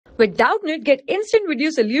With Doubtnut, get instant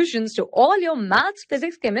video solutions to all your maths,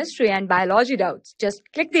 physics, chemistry, and biology doubts. Just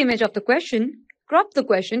click the image of the question, crop the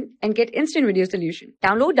question, and get instant video solution.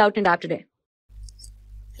 Download Doubtnut app today.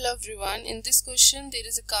 Hello everyone. In this question, there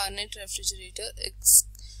is a Carnot refrigerator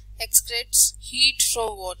excretes heat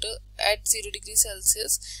from water at 0 degrees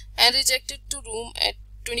Celsius and rejected to room at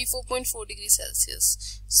 24.4 degrees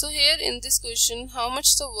Celsius. So here in this question, how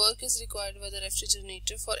much the work is required by the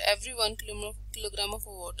refrigerator for every 1 kilogram of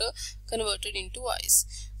water converted into ice.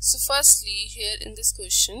 So firstly, here in this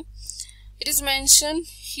question, it is mentioned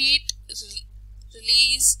heat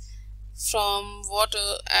release from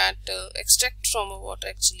water at extract from a water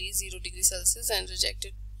actually 0 degrees Celsius and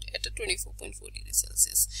rejected at a 24.4 degrees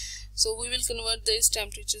Celsius. So we will convert these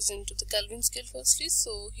temperatures into the Kelvin scale firstly.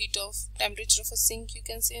 So heat of temperature of a sink you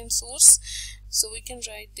can say in source. So we can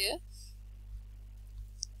write there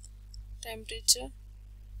temperature,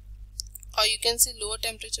 or you can say lower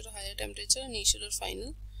temperature or higher temperature, initial or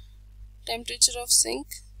final. Temperature of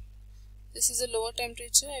sink, this is a lower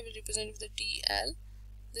temperature, I will represent with the TL.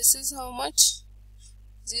 This is how much?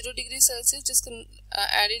 0 degrees Celsius. Just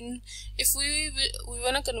add in, if we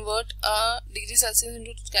want to convert a degree Celsius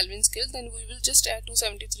into Kelvin scale, then we will just add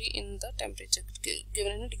 273 in the temperature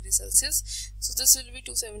given in a degree Celsius. So this will be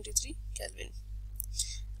 273 Kelvin.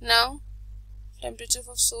 Now temperature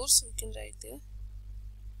of source we can write there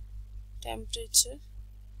temperature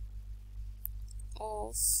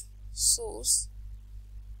of source.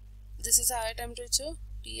 This is higher temperature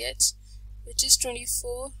TH, which is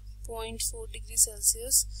 24.4 degrees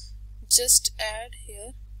Celsius. Just add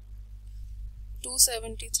here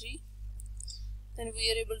 273, then we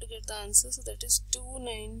are able to get the answer. So that is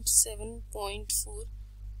 297.4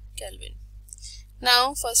 Kelvin.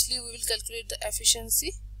 Now firstly we will calculate the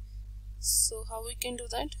efficiency. So how we can do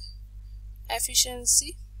that?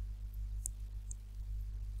 Efficiency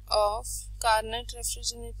of Carnot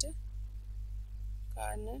refrigerator.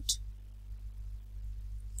 Carnot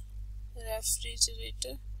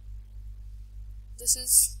refrigerator, this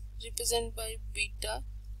is represented by beta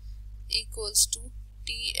equals to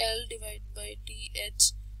TL divided by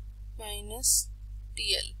TH minus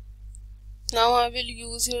TL. Now I will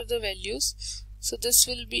use here the values. So this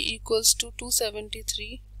will be equals to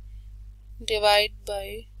 273 divided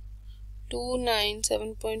by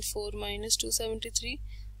 297.4 minus 273.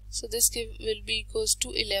 So this will be equals to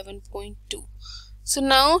 11.2. So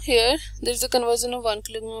now here there is a conversion of 1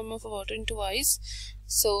 kilogram of water into ice.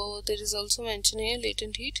 So there is also mentioned here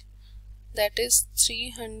latent heat, that is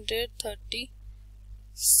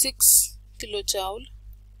 336 kilojoule.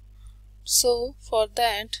 So for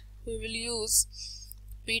that we will use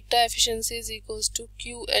beta efficiency is equals to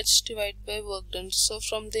QH divided by work done. So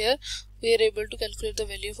from there we are able to calculate the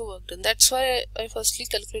value of a work done. That's why I firstly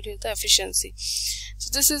calculated the efficiency. So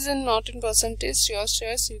this is not in percentage, your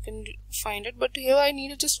choice, you can find it, but here I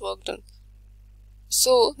needed just work done.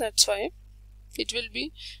 So that's why it will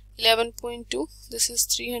be 11.2. This is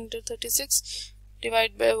 336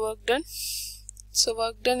 divided by work done. So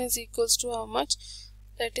work done is equals to how much?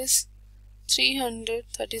 That is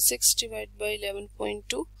 336 divided by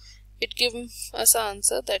 11.2. It gives us an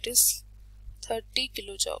answer, that is 30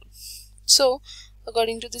 kilojoule. So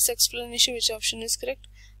according to this explanation, which option is correct?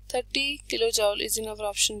 30 kilojoule is in our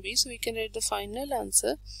option B. So we can write the final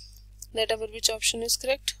answer that our which option is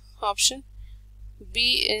correct? Option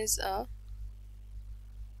B is a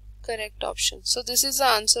correct option. So this is the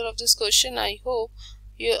answer of this question. I hope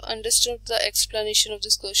you understood the explanation of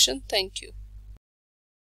this question. Thank you.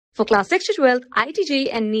 For class 6 to 12, IIT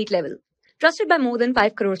JEE and NEET level. Trusted by more than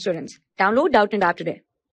 5 crore students. Download Doubtnut app today.